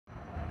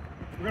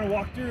We're going to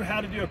walk through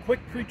how to do a quick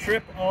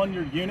pre-trip on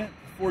your unit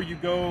before you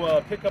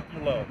go pick up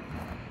your load.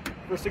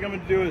 First thing I'm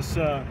going to do is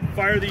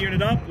fire the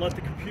unit up, let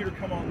the computer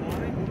come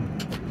online.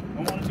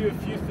 I want to do a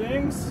few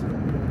things.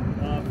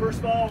 First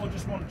of all, I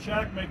just want to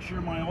check, make sure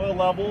my oil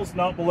level is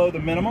not below the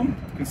minimum.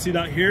 You can see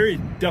that here.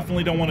 You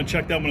definitely don't want to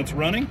check that when it's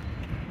running.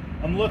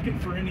 I'm looking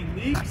for any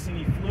leaks,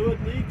 any fluid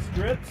leaks,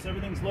 drips,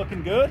 everything's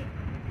looking good.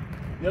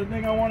 The other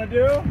thing I want to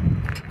do,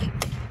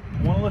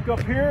 I want to look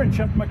up here and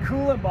check my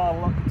coolant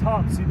bottle up the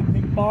top. See the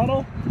pink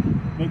bottle?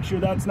 Make sure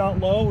that's not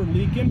low or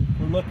leaking.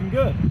 We're looking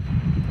good.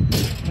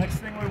 Next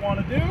thing we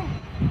want to do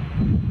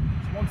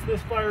is once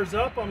this fires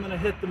up, I'm going to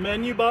hit the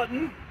menu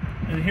button.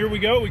 And here we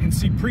go. We can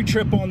see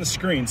pre-trip on the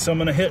screen. So I'm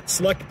going to hit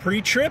select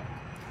pre-trip.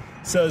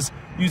 It says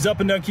use up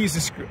and down keys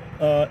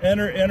to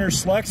enter,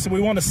 select. So we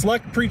want to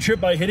select pre-trip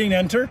by hitting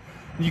enter.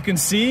 And you can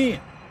see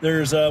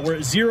there's we're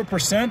at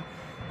 0%.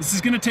 This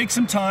is going to take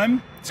some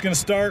time. It's going to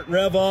start,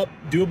 rev up,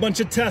 do a bunch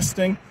of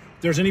testing.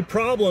 If there's any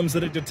problems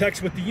that it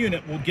detects with the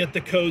unit, we'll get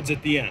the codes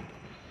at the end.